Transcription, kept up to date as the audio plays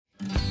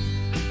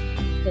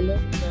Hello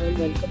and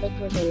welcome back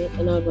to our channel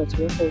and our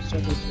watching a 4-star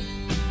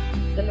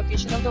hotel. The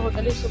location of the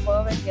hotel is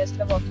superb and guests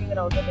are walking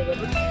around the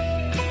neighborhood.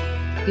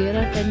 There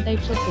are 10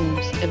 types of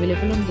rooms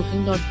available on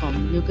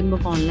booking.com. You can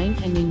book online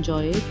and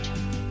enjoy it.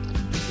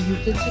 You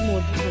can see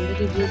more than 100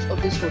 reviews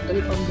of this hotel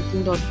on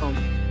booking.com.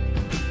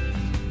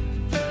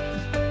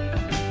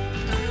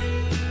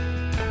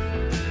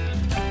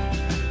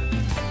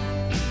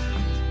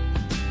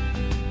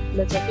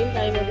 The check-in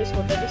time of this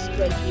hotel is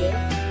 12 p.m.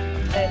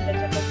 and the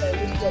check-out time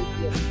is 12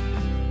 p.m.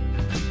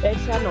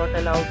 Pets are not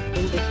allowed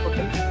in this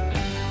hotel.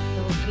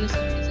 The hotel is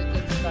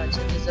executive for cards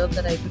and reserve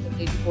the right to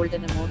temporarily hold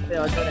an amount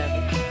prior to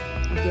arrival.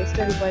 Guests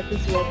are required to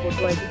show a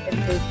photo ID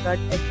and credit card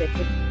at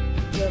check-in.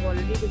 If you have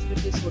already visited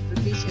this hotel,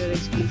 please share your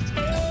experience in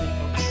the comment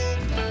box.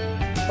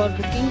 For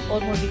booking or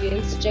more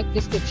details, check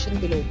description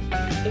below.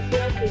 If you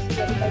are facing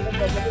any kind of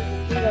problem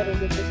with booking a room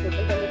in this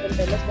hotel, then you can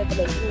tell us that the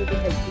person will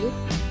help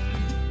you.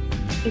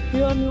 If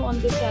you are new on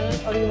this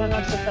channel or you have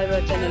not subscribed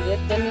our channel yet,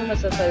 then you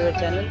must subscribe our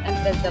channel and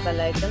press the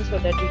bell icon so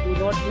that you do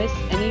not miss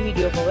any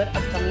video of our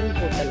upcoming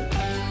hotel.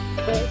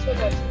 Thanks for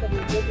watching the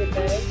video till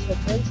the end. So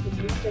friends, we'll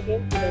meet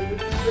again in a new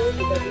video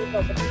with a new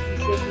property. Be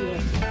safe, be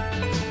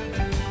happy.